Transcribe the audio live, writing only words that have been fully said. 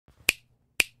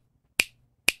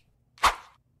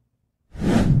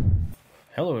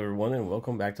Hello everyone and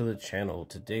welcome back to the channel.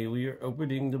 Today we are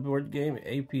opening the board game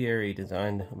Apiary,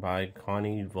 designed by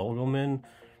Connie Vogelman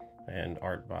and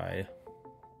art by,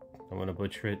 I'm going to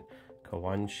butcher it,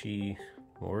 Kawanshi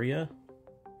Moria.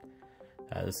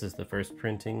 This is the first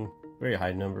printing, very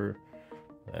high number,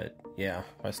 but yeah,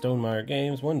 by Stonemeyer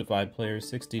Games, 1 to 5 players,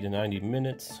 60 to 90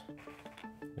 minutes.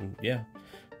 And yeah,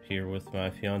 here with my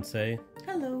fiance.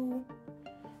 Hello.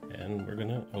 And we're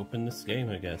gonna open this game,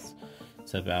 I guess.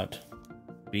 It's about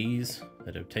bees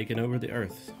that have taken over the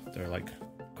earth. They're like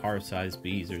car-sized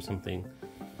bees or something.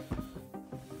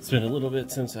 It's been a little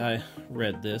bit since I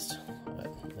read this,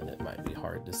 and it might be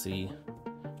hard to see.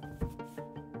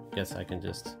 Guess I can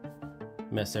just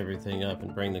mess everything up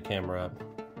and bring the camera up.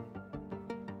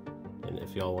 And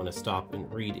if y'all want to stop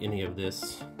and read any of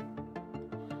this,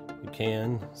 you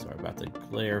can. Sorry about the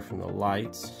glare from the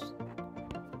lights.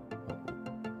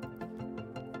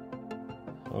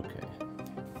 Okay.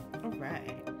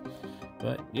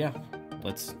 But yeah,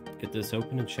 let's get this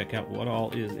open and check out what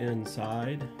all is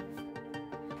inside,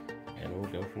 and we'll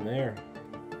go from there.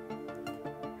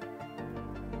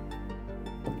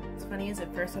 What's funny is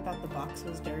at first I thought the box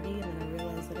was dirty, and then I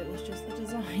realized that it was just the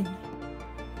design.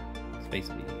 Space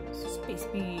bees. Space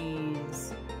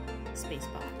bees. Space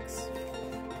box.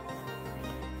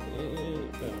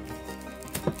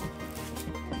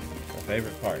 My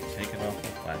favorite part, taking off the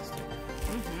plastic.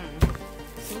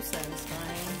 So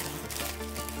satisfying.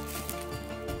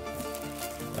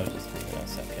 I was just thinking I'll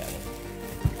suck at it.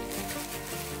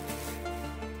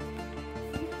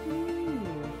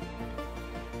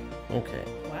 Okay.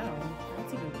 Wow,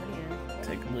 that's even prettier.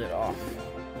 Take the lid off.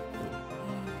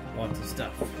 Lots of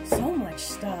stuff. So much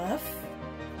stuff.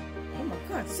 Oh my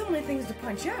god, so many things to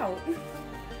punch out.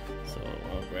 So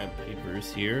I'll grab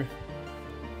papers here.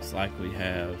 Looks like we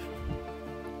have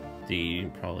the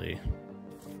probably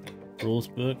rules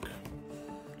book,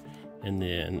 and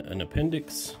then an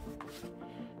appendix,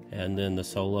 and then the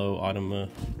solo automa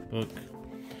book,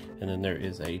 and then there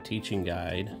is a teaching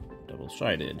guide,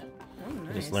 double-sided. Oh,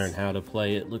 nice. Just learn how to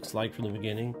play it, looks like, from the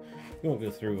beginning. We won't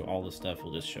go through all the stuff,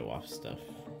 we'll just show off stuff.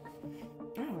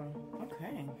 Oh,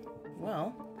 okay.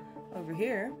 Well, over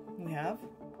here we have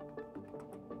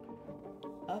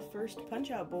a first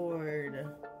punch-out board.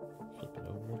 Flip it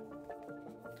over.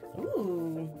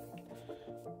 Ooh.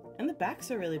 And the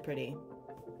backs are really pretty.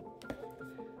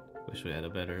 Wish we had a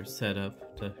better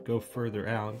setup to go further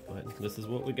out, but this is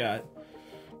what we got.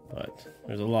 But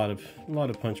there's a lot of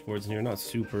punch boards in here, not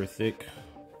super thick,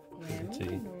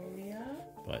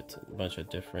 but a bunch of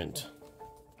different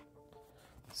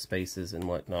spaces and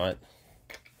whatnot.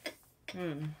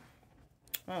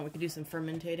 Oh, we could do some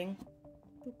fermentating.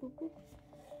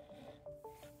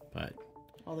 But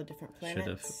all the different planets. Should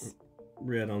have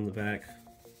read on the back.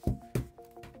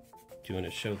 Do you want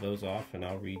to show those off, and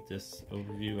I'll read this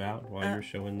overview out while you're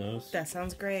showing those? That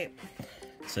sounds great.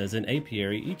 It says, in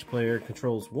Apiary, each player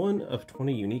controls one of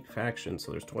 20 unique factions,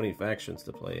 so there's 20 factions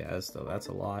to play as, so that's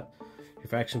a lot. Your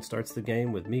faction starts the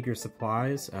game with meager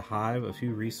supplies, a hive, a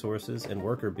few resources, and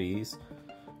worker bees.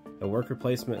 A worker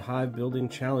placement hive building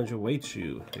challenge awaits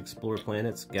you. Explore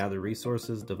planets, gather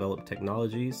resources, develop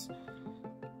technologies.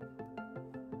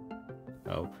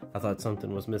 Oh, I thought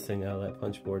something was missing out of that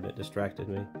punch board and it distracted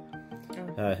me.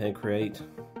 And create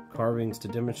carvings to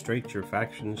demonstrate your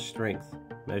faction's strength,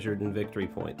 measured in victory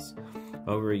points.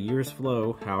 Over a year's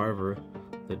flow, however,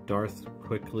 the Darth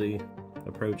quickly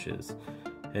approaches,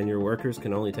 and your workers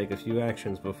can only take a few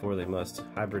actions before they must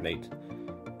hibernate.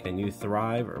 Can you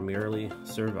thrive or merely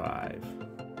survive?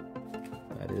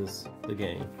 That is the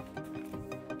game.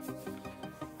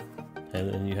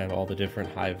 And then you have all the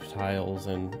different hive tiles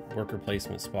and worker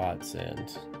placement spots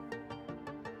and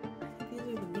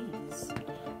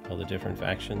all the different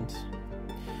factions.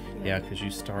 Yeah, because you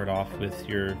start off with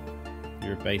your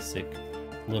basic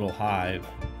little hive,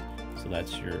 so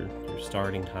that's your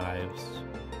starting hives,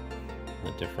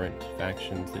 the different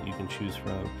factions that you can choose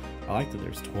from. I like that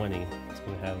there's 20. It's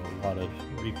going to have a lot of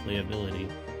replayability.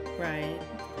 Right.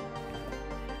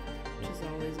 Which is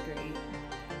always great.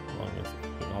 Along with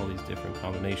all these different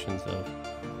combinations of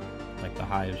like the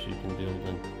hives you can build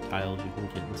and tiles you can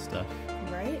get and stuff.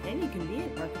 Right, and you can be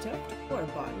an architect or a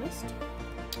botanist,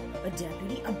 a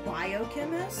deputy, a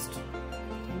biochemist.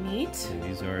 Neat. And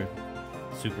these are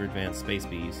super advanced space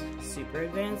bees. Super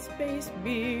advanced space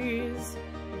bees.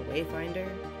 The Wayfinder.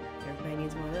 Everybody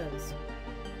needs one of those.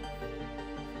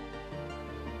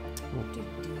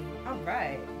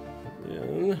 Alright.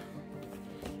 Then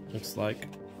looks like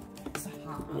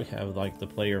we have like the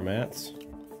player mats,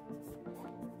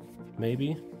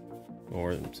 maybe,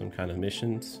 or some kind of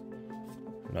missions.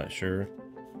 I'm not sure.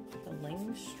 The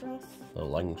Langstroth? The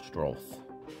Langstroth.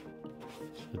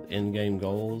 With in-game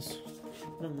goals.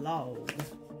 The Log.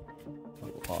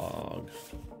 The Log.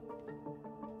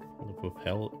 The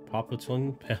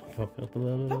Poppleton.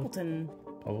 Poppleton.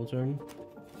 Poppleton.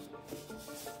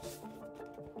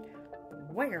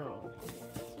 Where?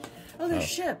 Oh, they're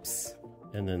ships.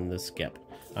 And then the Skep.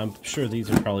 I'm sure these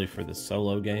are probably for the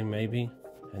solo game, maybe.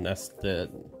 And that's the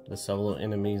solo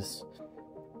enemies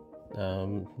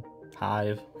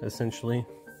hive, essentially.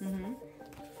 Mm-hmm.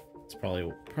 It's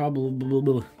probably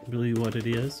what it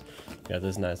is. Got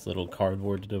this nice little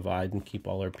cardboard to divide and keep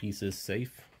all our pieces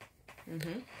safe.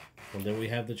 Mm-hmm. And then we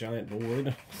have the giant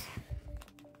board.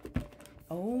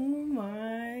 Oh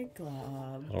my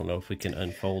god. I don't know if we can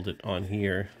unfold it on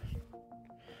here.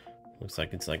 Looks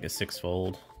like it's like a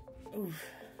 6-fold. Oof.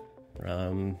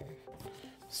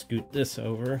 Scoot this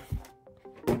over.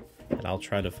 And I'll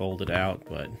try to fold it out,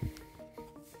 but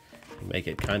make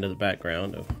it kind of the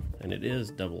background of, and it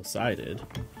is double-sided.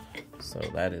 So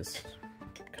that is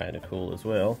kind of cool as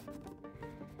well.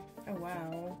 Oh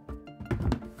wow.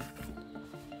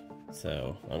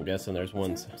 So I'm guessing there's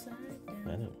one side.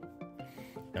 I know.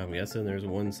 I'm guessing there's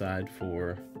one side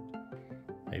for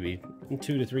maybe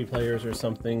 2 to 3 players or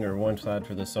something, or one side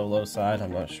for the solo side.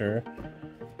 I'm not sure.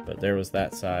 But there was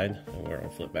that side, and we're gonna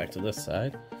flip back to this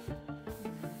side.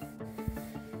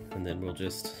 And then we'll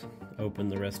just open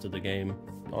the rest of the game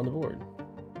on the board.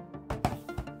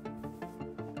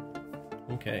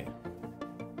 Okay.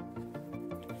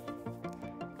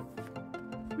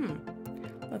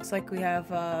 Looks like we have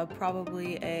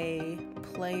probably a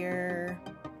player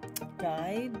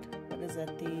guide. What is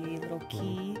it? The little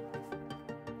key.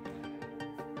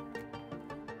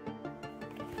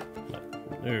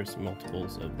 There's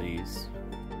multiples of these.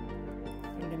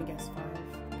 I'm gonna guess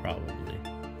 5. Probably.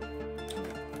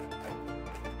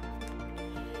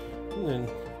 And then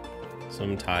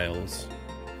some tiles.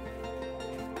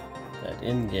 That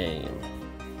in-game.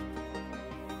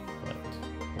 But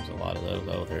there's a lot of those.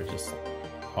 Oh, they're just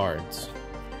cards.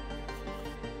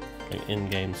 Like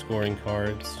in-game scoring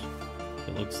cards,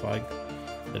 it looks like,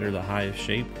 that are the hive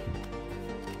shape.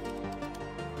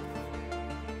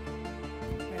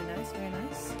 Very nice, very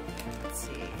nice. Let's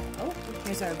see. Oh,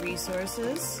 here's our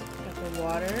resources. Got the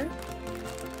water.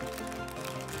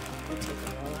 We'll take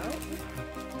it all out.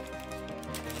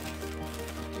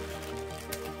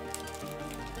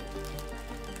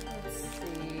 Let's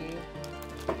see.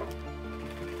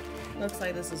 Looks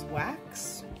like this is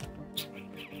wax.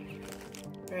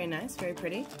 Very nice, very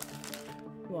pretty.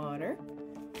 Water.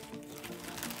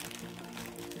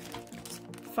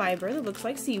 Fiber that looks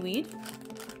like seaweed.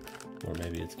 Or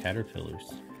maybe it's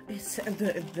caterpillars. It's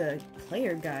the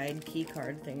player guide key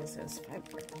card thing says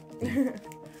fiber.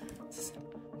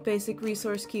 Basic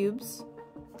resource cubes.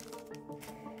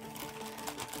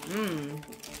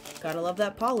 Gotta love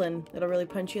that pollen. It'll really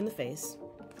punch you in the face.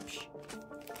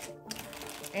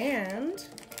 And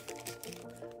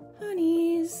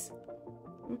honeys.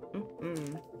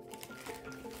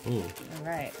 Ooh. All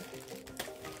right.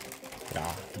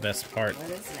 Yeah, the best part. What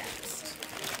is next?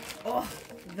 Oh,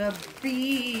 the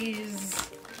bees.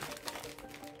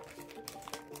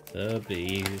 The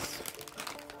bees.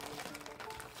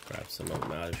 Grab some of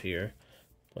them out of here.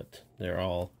 But they're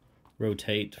all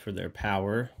rotate for their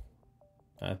power,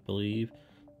 I believe.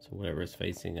 So whatever is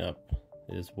facing up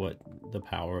is what the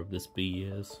power of this bee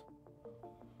is.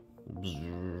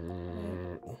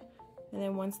 And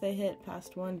then once they hit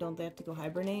past 1, don't they have to go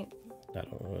hibernate? I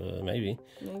don't maybe.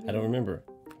 I don't remember.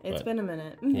 It's been a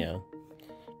minute. Yeah.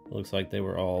 It looks like they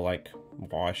were all like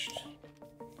washed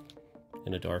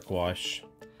in a dark wash.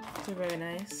 They're very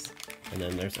nice. And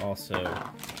then there's also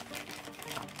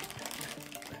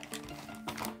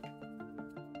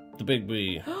the big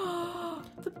bee.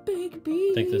 The big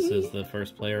bee. I think this is the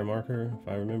first player marker, if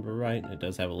I remember right. It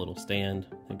does have a little stand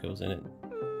that goes in it.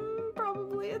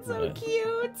 Probably. It's so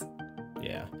cute.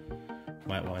 Yeah.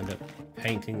 Might wind up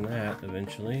painting that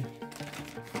eventually.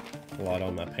 A lot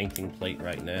on my painting plate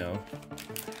right now.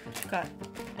 Got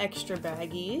extra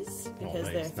baggies because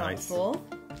Always they're nice. thoughtful.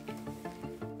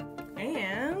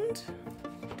 And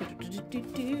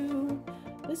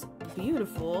this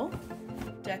beautiful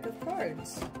deck of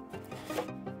cards.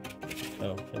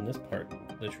 Oh, and this part,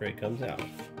 the tray comes out.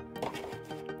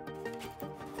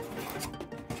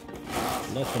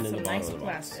 Nothing in the bottom nice of the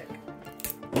plastic.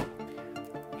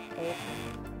 Oh,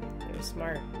 they were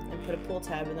smart. I put a pull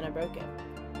tab and then I broke it.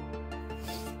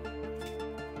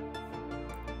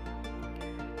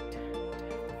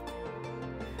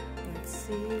 Let's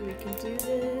see, we can do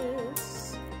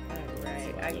this.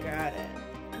 Alright, I got it.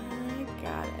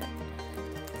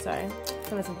 Sorry.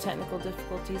 Having some technical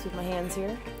difficulties with my hands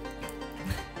here.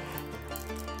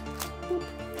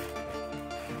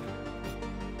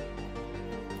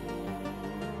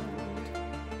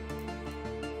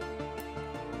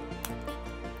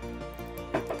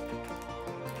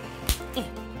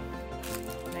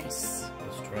 Nice.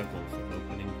 The struggles of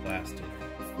opening plastic.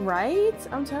 Right?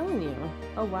 I'm telling you.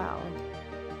 Oh wow.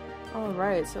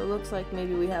 Alright, so it looks like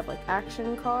maybe we have like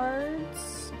action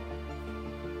cards.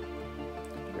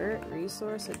 Convert,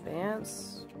 resource,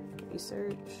 advance,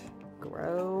 research,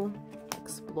 grow,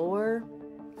 explore.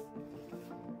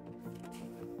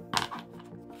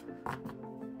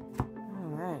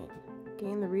 Alright.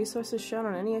 Gain the resources shown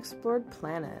on any explored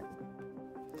planet.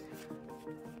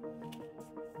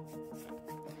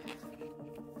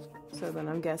 So then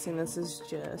I'm guessing this is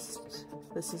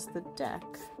the deck.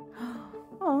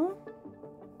 Oh,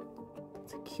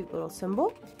 it's a cute little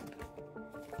symbol.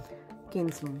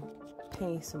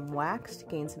 Pay some wax to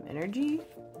gain some energy.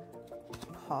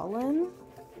 Pollen.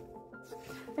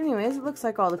 Anyways, it looks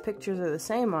like all the pictures are the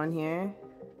same on here.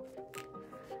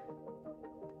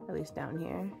 At least down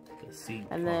here. The seed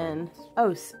and cards. then,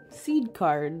 oh, seed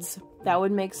cards. That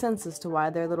would make sense as to why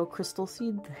they're little crystal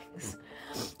seed things.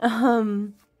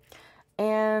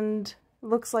 And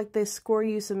looks like they score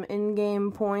you some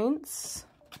in-game points.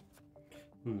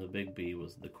 And the big B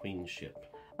was the Queen ship.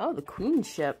 Oh, the Queen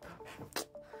ship.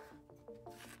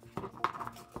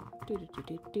 I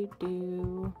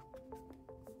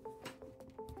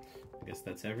guess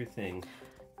that's everything.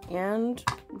 And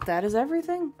that is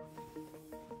everything.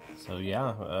 So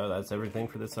yeah, that's everything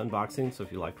for this unboxing. So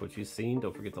if you liked what you've seen,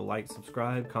 don't forget to like,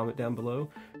 subscribe, comment down below,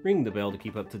 ring the bell to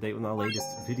keep up to date with our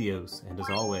latest videos. And as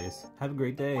always, have a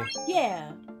great day.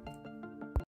 Yeah.